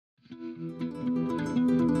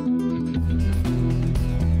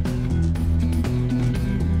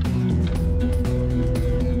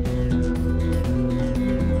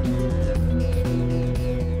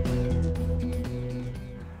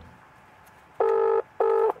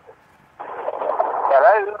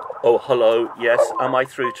Hello? Oh, hello. Yes, am I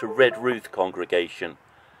through to Redruth congregation?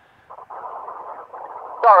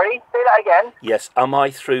 Sorry, say that again. Yes, am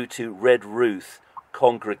I through to Redruth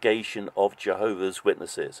congregation of Jehovah's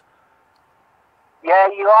Witnesses? Yeah,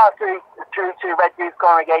 you are through to Redruth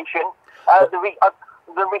congregation.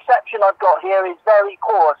 The reception I've got here is very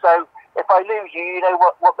poor, so if I lose you, you know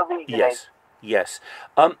what the reason is. Yes.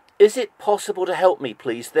 Is it possible to help me,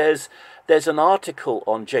 please? There's an article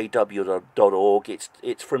on jw.org.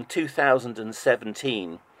 It's from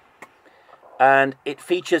 2017, and it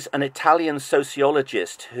features an Italian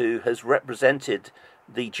sociologist who has represented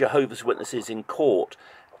the Jehovah's Witnesses in court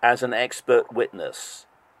as an expert witness.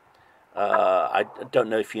 I don't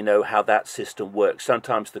know if you know how that system works.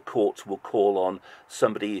 Sometimes the courts will call on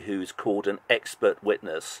somebody who's called an expert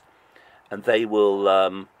witness, and they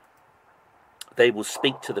will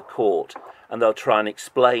speak to the court, and they'll try and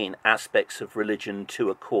explain aspects of religion to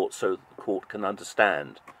a court so the court can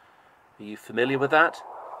understand. Are you familiar with that?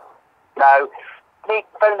 No.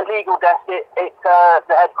 Phone the legal desk. It's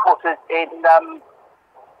the headquarters in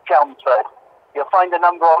Chelmsford. You'll find the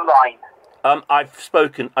number online. I've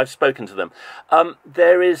spoken to them.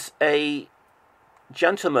 There is a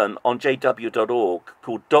gentleman on jw.org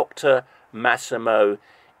called Dr. Massimo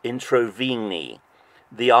Introvini.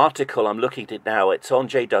 The article, I'm looking at it now, it's on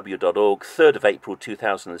jw.org, 3rd of April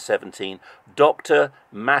 2017. Dr.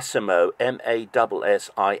 Massimo,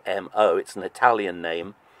 Massimo, it's an Italian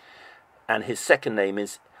name, and his second name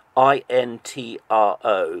is Introvigne.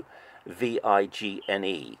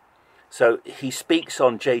 So he speaks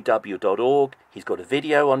on jw.org, he's got a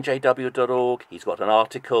video on jw.org, he's got an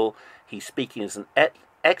article, he's speaking as an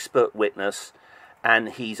expert witness, and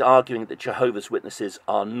he's arguing that Jehovah's Witnesses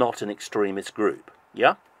are not an extremist group.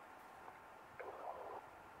 Yeah?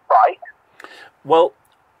 Right. Well,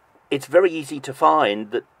 it's very easy to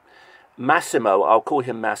find that Massimo, I'll call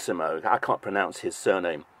him Massimo, I can't pronounce his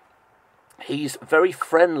surname, he's very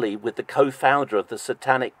friendly with the co-founder of the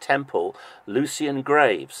Satanic Temple, Lucian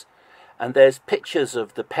Graves. And there's pictures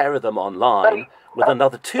of the pair of them online with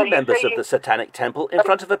another two members of the Satanic Temple in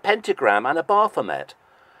front of a pentagram and a Baphomet.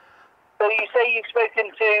 So you say you've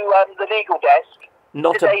spoken to the legal desk?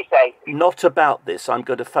 What did they say? Not about this. I'm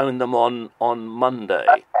going to phone them on Monday.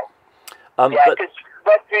 Okay. Because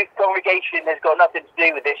Redruth congregation has got nothing to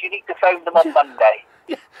do with this. You need to phone them on Monday.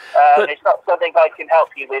 It's not something I can help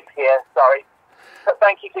you with here, sorry. But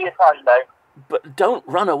thank you for your time, though. But don't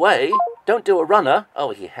run away. Don't do a runner.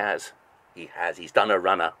 Oh, he has. He's done a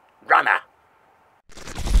runner. Runner!